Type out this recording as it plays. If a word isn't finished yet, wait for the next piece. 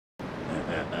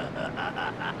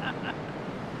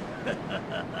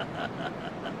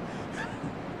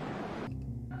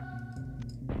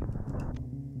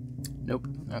Nope.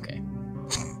 Okay.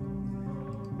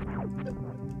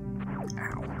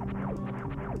 Ow.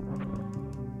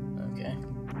 Okay.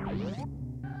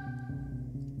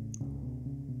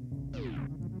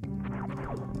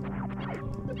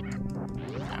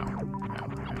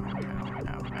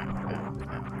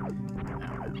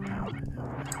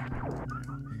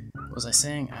 Was I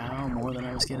saying ow more than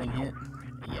I was getting hit?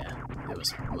 Yeah, it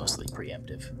was mostly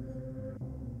preemptive.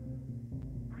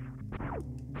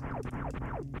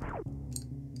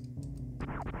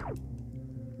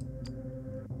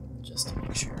 Just to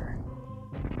make sure.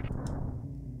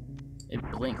 It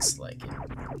blinks like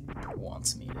it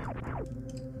wants me to.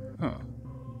 Huh.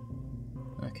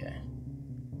 Okay.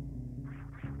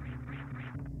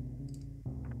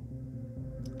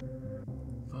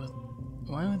 But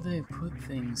why would they put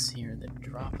things here that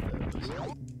drop those?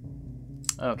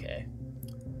 Okay.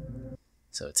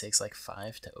 So it takes like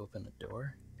 5 to open a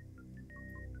door?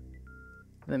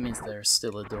 That means there's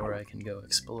still a door I can go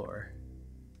explore.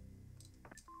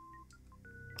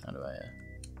 How do I...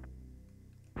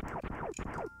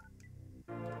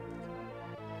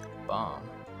 Bomb.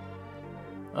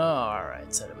 Oh,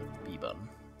 alright, set it with the B button.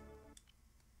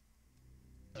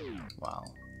 Wow.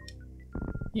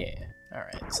 Yeah,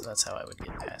 alright, so that's how I would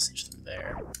get passage through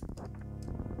there.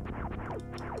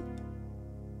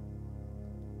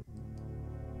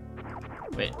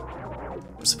 Wait,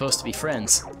 we're supposed to be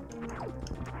friends.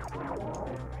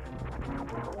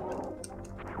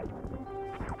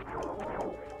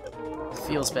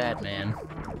 Feels bad, man.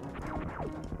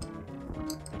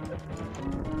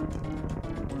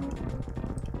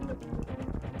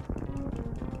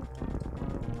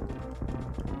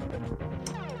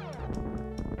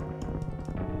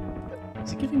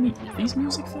 Is it giving me these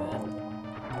music for that?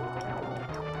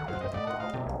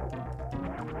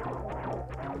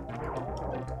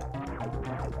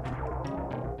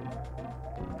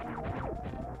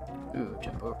 Ooh,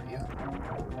 jump over you.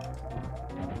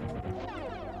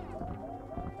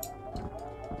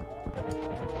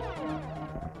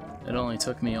 It only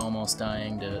took me almost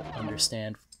dying to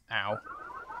understand, ow,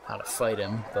 how to fight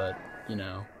him, but, you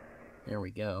know, there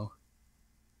we go.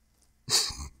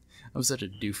 I'm such a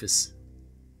doofus.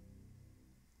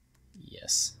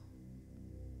 Yes.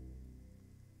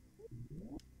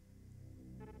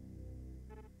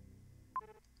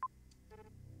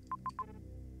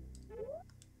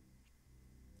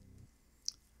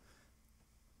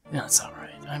 That's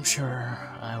alright. I'm sure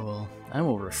I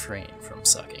will refrain from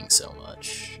sucking so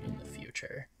much in the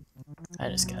future. I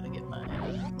just gotta get my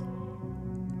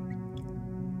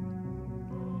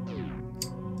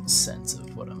sense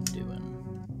of what I'm doing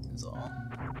is all.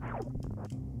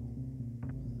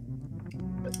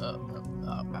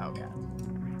 Oh, God.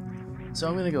 So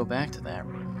I'm gonna go back to that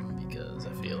room because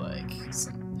I feel like it's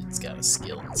got a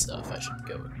skill and stuff. I should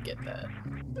go and get that.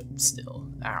 But still,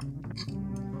 ow.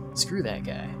 Screw that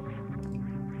guy.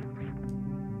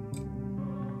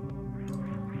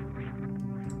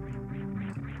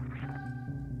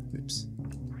 Oops.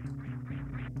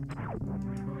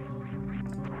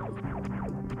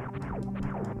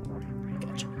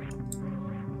 Gotcha.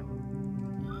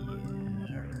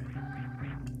 Yeah, alright.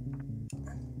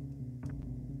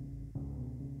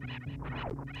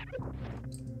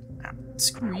 Ow,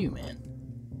 screw you, man.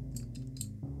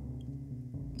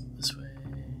 This way.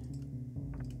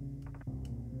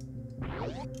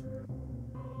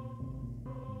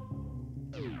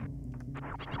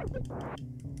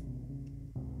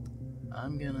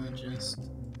 I'm gonna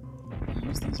just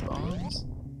use these bombs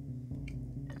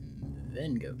and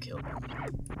then go kill them.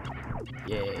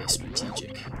 Yay,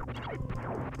 strategic.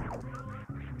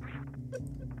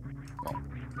 Well,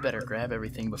 better grab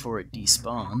everything before it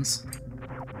despawns.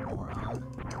 Moron.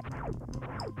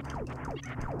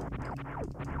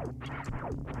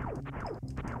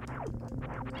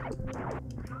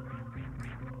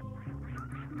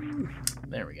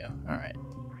 There we go. Alright.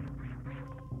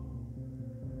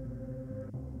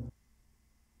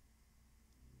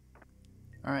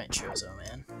 Alright, Chozo,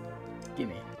 man.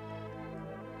 Gimme.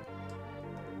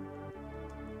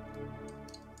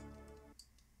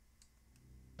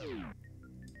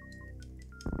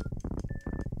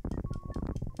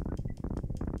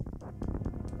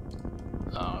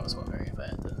 Oh, I was wondering if I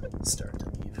had to start to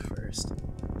leave first.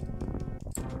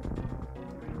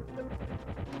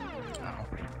 Ow.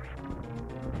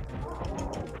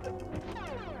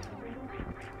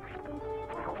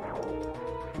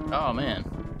 Oh, man.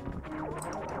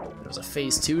 There's a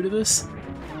phase 2 to this?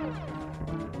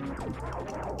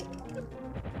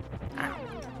 Ow.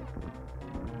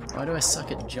 Why do I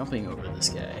suck at jumping over this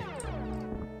guy?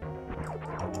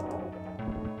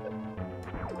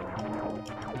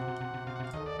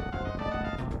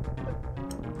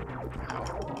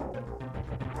 Ow.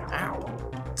 Ow.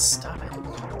 Stop it.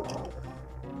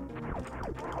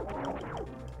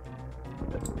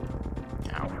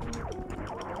 Ow.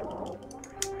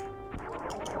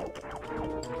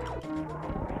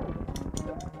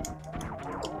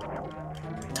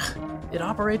 It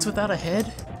operates without a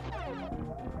head?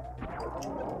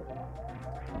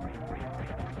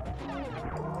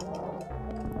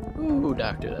 Ooh,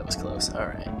 doctor, that was close.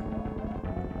 Alright.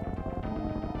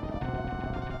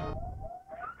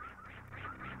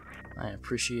 I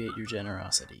appreciate your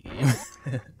generosity, game.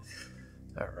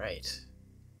 Alright.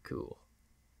 Cool.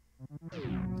 Do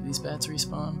these bats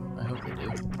respawn? I hope they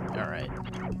do. Alright.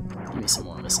 Give me some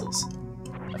more missiles.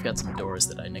 I've got some doors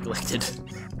that I neglected.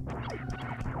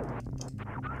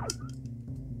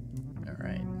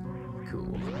 Alright.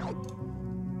 Cool.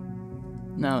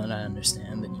 Now that I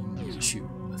understand that you need to shoot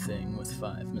a thing with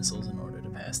 5 missiles in order to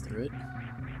pass through it,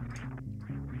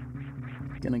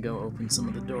 I'm gonna go open some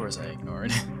of the doors I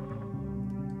ignored. I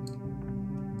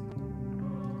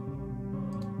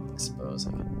suppose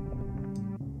I could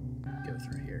go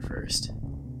through here first.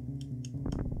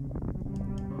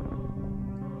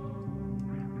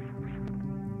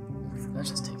 That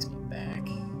just takes me back.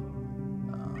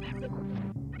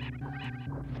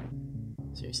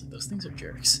 Seriously, those things are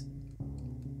jerks.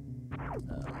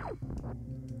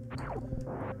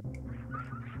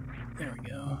 There we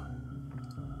go.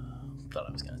 Thought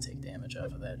I was gonna take damage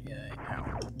off of that guy.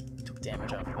 Ow. Took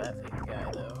damage off of that big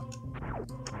guy, though.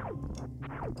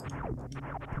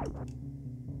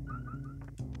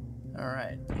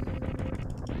 Alright.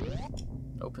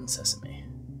 Open sesame.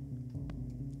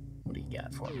 What do you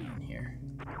got for me in here?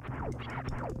 Ooh,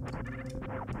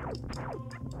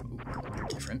 you're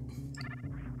different.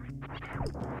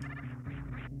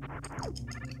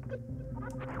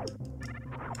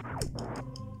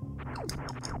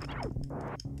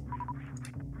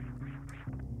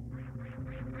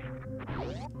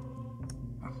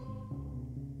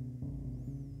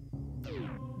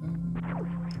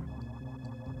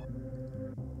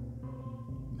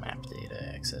 Map data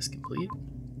access complete.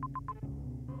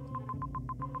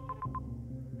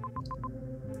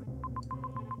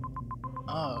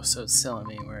 Oh, so it's telling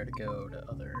me where to go to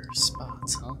other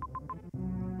spots, huh?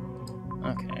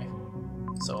 Okay.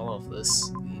 So all of this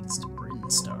leads to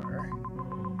Brinstar.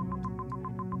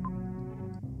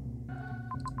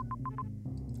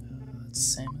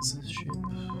 That's Samus's ship.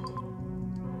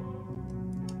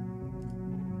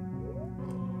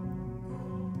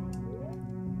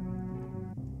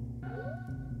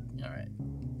 Alright.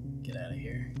 Get out of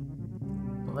here.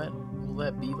 Will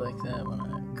that be like that when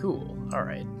I... Cool.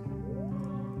 Alright.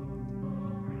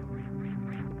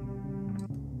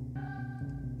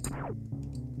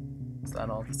 Is that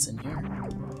all that's in here?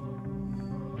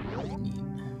 Neat.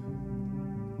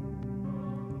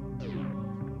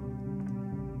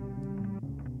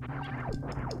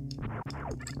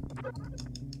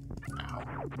 Ow.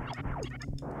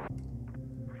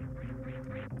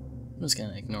 I'm just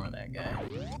gonna ignore that guy.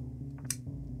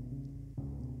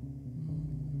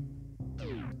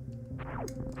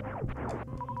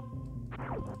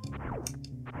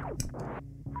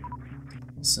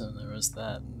 So there was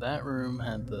that. That room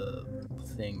had the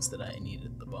things that I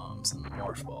needed the bombs and the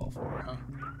morph ball for, huh?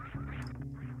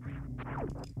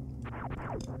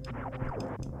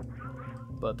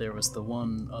 But there was the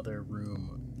one other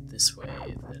room this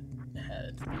way that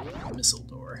had the missile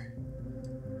door.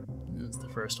 It was the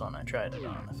first one I tried it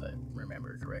on, if I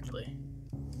remember correctly.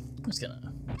 I'm just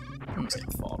gonna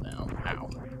fall down. Ow.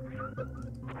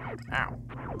 Ow.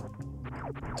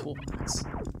 Toolbox.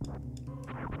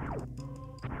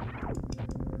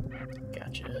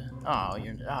 Gotcha. Oh,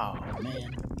 you're... Oh,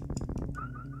 man.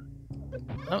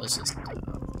 That was just...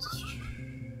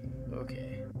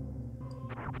 okay.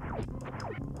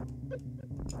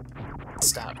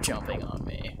 Stop jumping on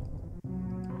me.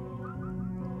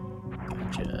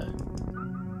 Gotcha.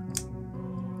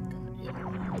 God, yeah.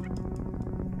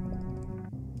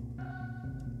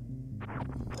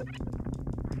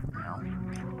 Ow.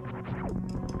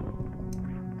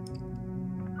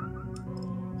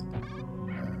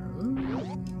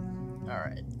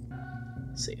 Alright.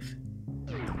 Safe.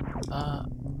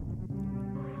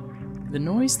 The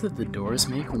noise that the doors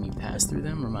make when you pass through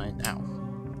them remind... Ow.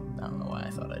 I don't know why I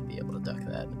thought I'd be able to duck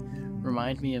that.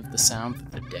 Remind me of the sound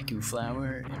that the Deku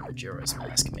flower in Majora's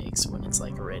Mask makes when it's,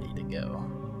 like, ready to go.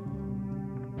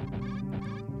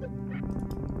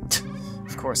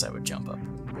 Of course I would jump up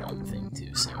one thing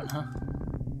too soon, huh?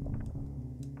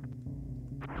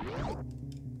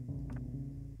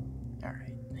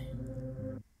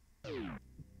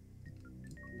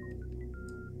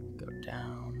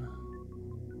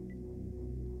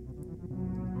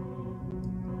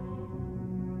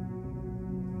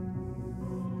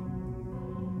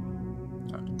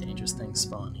 dangerous things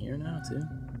spawn here now, too?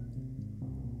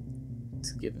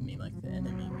 It's giving me, like, the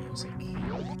enemy music.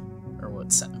 Or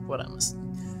what I must...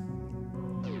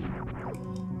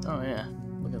 Oh, yeah.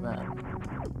 Look at that.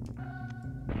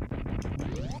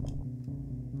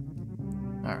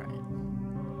 Alright.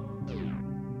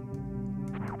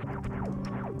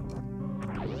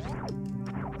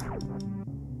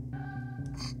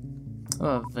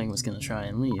 Oh, the thing was gonna try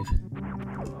and leave.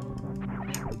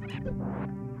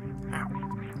 Ow.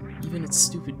 Even its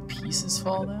stupid pieces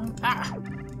fall down? Ah!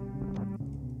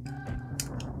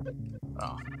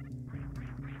 Oh.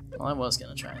 Well, I was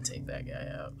gonna try and take that guy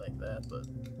out like that, but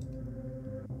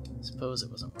I suppose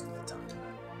it wasn't worth the time.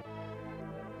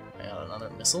 I got another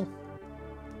missile.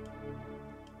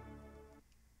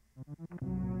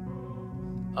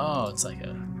 Oh, it's like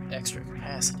a extra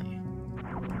capacity.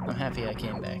 I'm happy I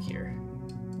came back here.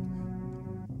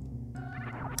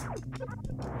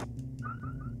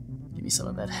 Give me some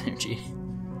of that energy.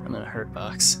 I'm in a hurt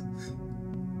box.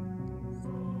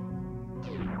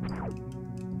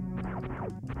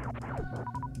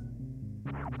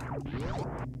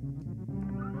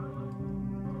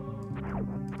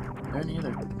 Are there any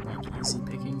other, like, easy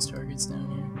pickings targets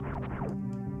down here?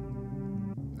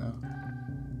 No.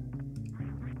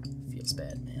 Feels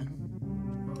bad, man.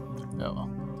 Oh well.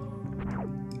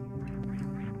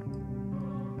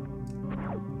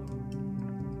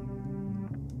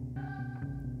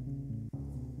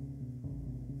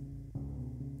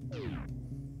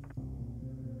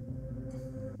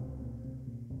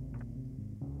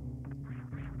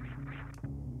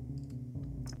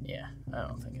 Yeah, I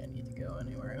don't think I need to go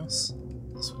anywhere else.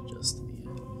 This would just be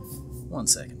 1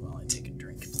 second while I take a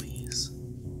drink, please.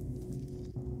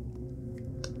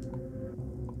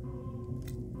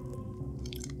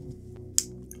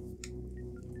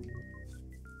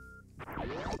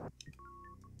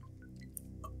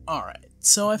 Alright,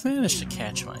 so I've managed to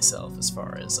catch myself as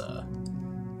far as the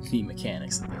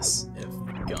mechanics of this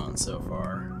have gone so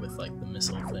far with, like, the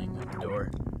missile thing at the door.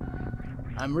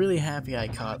 I'm really happy I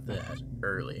caught that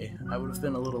early. I would have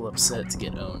been a little upset to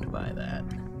get owned by that,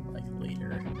 like,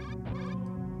 later.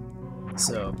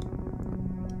 So,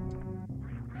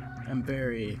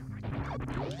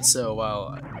 so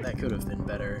while that could have been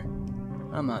better,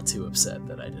 I'm not too upset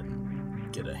that I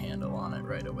didn't get a handle on it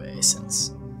right away,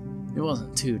 since it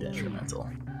wasn't too detrimental.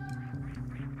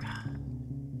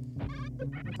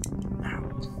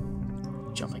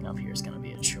 Ow. Jumping up here is gonna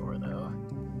be a chore, though.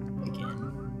 Again.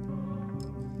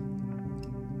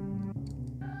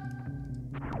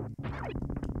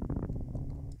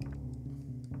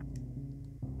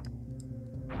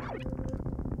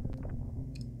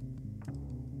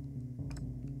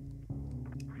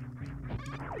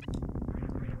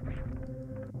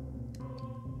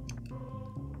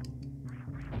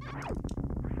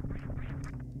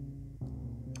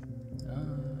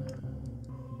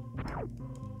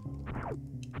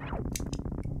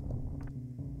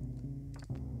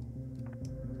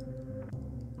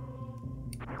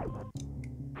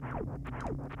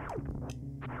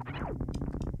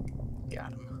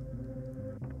 Got him.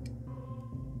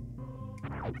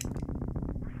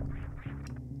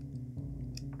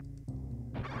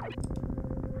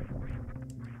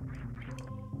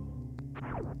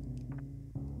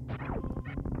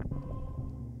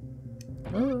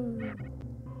 Oh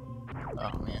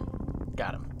man,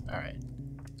 got him. Alright.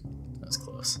 That was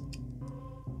close.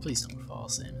 Please don't fall,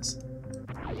 Samus.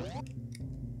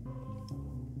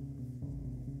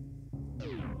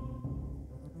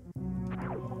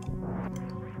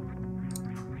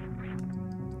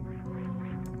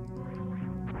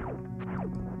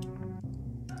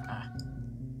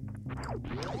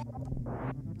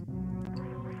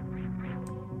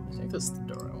 I think that's the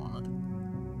door I wanted.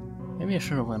 Maybe I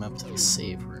should have went up to the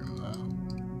save room, though.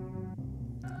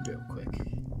 Real quick.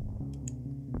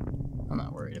 I'm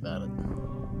not worried about it.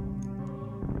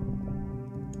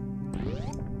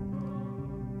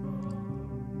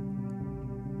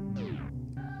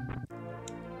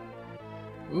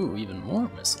 Ooh, even more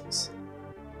missiles.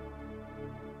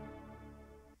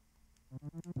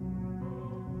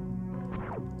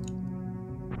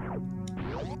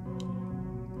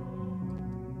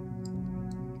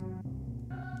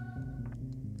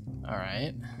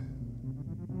 Alright.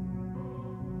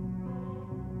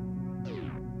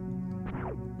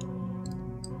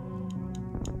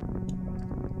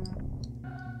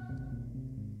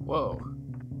 Whoa.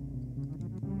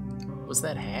 Was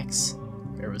that hacks?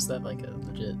 Or was that like a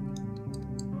legit...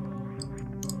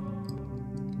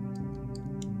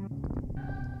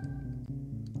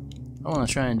 I want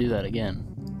to try and do that again.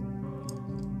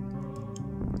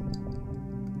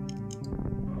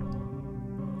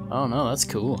 Oh no, that's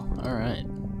cool. Alright.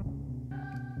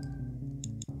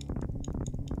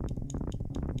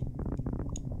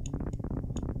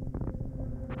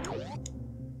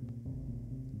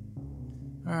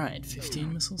 Alright,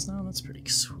 15 missiles now? That's pretty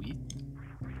sweet.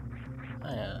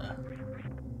 Not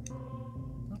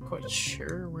quite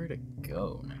sure where to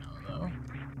go now, though.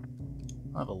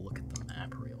 I'll have a look at the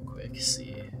map real quick, see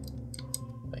if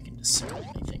I can discern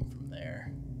anything from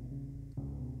there.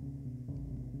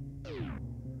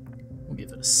 We'll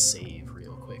give it a save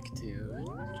real quick, too,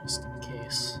 just in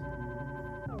case.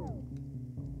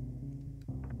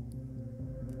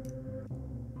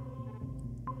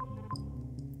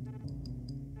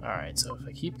 Alright, so if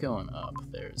I keep going up,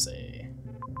 there's a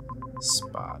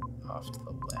spot off to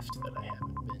the left that I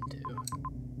haven't been to.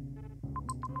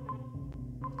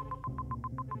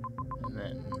 And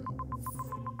then...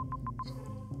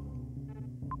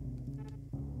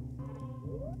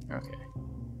 okay.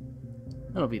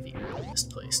 That'll be the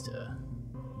earliest place to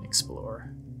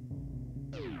explore.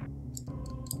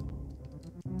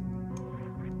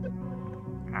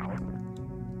 Ow.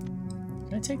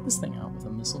 Can I take this thing out with a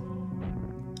missile?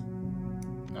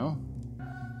 No?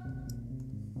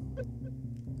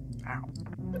 Ow.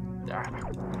 Ah.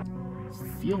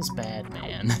 Feels bad,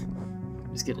 man.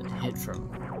 Just getting hit from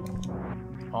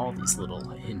all these little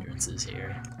hindrances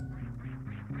here.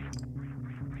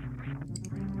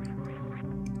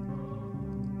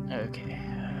 Okay,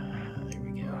 there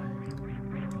we go.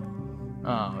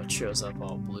 Oh, it shows up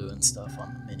all blue and stuff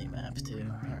on the mini-map too.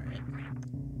 Alright.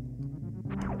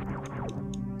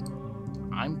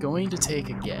 I'm going to take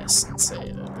a guess and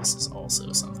say that this is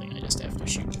also something I just have to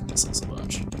shoot with missiles a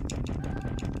bunch.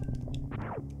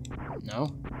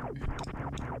 No?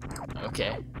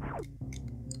 Okay.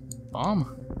 Bomb?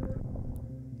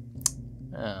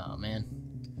 Oh, man.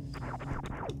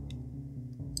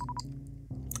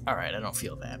 Alright, I don't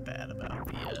feel that bad about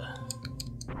the,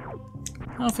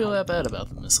 I don't feel that bad about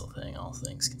the missile thing, all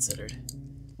things considered.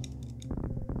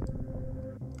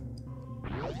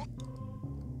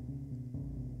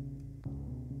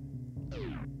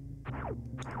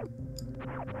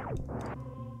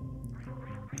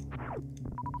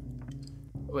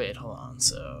 Wait, hold on,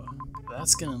 so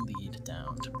that's gonna lead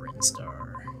down to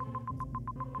Brinstar.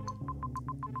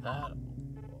 That...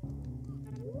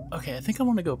 okay, I think I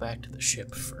want to go back to the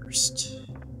ship first.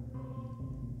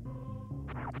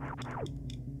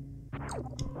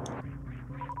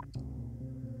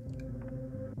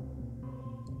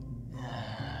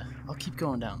 I'll keep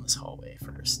going down this hallway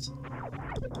first.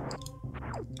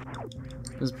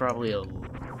 This is probably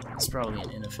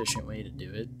an inefficient way to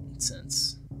do it,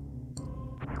 since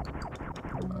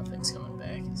nothing's coming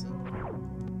back, is it?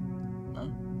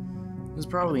 No? This is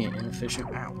probably an inefficient...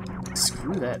 ow.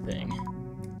 Screw that thing.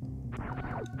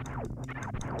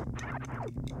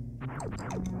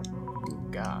 Oh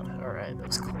god, alright, that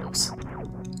was close.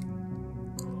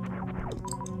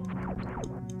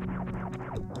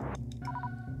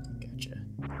 Gotcha.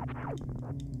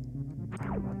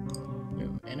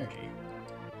 Ooh, energy.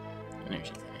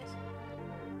 Energy tank.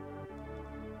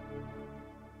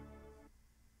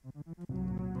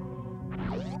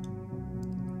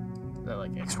 Is that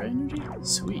like extra energy?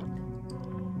 Sweet.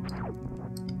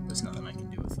 There's nothing I can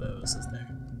do with those, is there?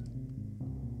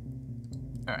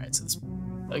 Alright, so this,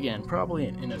 again, probably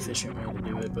an inefficient way to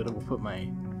do it, but it will put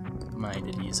my mind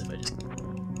at ease if I just... is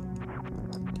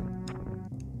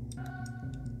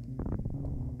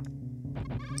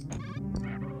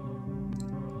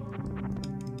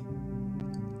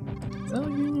that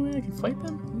like the only way I can fight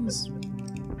them?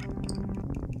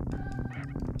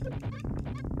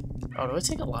 Oh, do I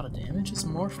take a lot of damage as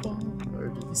Morph Ball? Or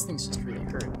do these things just really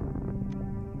hurt?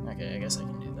 Okay, I guess I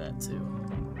can do that too.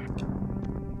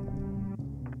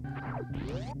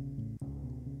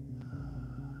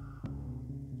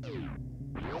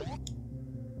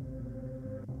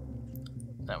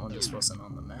 That one just wasn't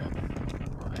on the map.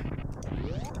 Why?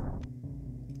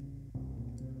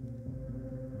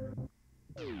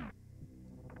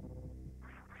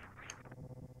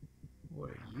 What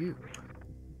are you?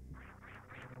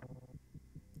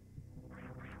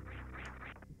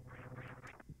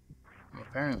 I'm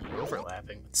apparently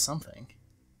overlapping with something.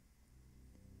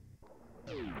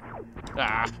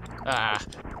 What?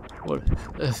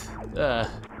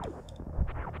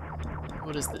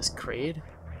 What is this, Kraid?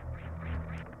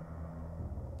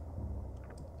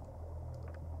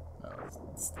 Oh,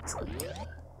 this looks like,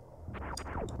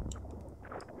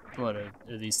 what,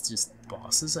 are these just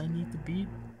bosses I need to beat?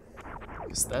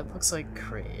 Because that looks like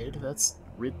Kraid. That's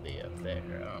Ridley up there. I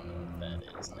don't know what that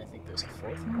is, and I think there's a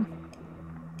fourth one?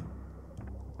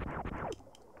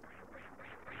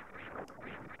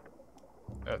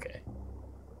 Okay.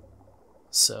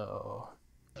 So,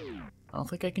 I don't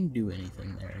think I can do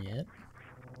anything there yet.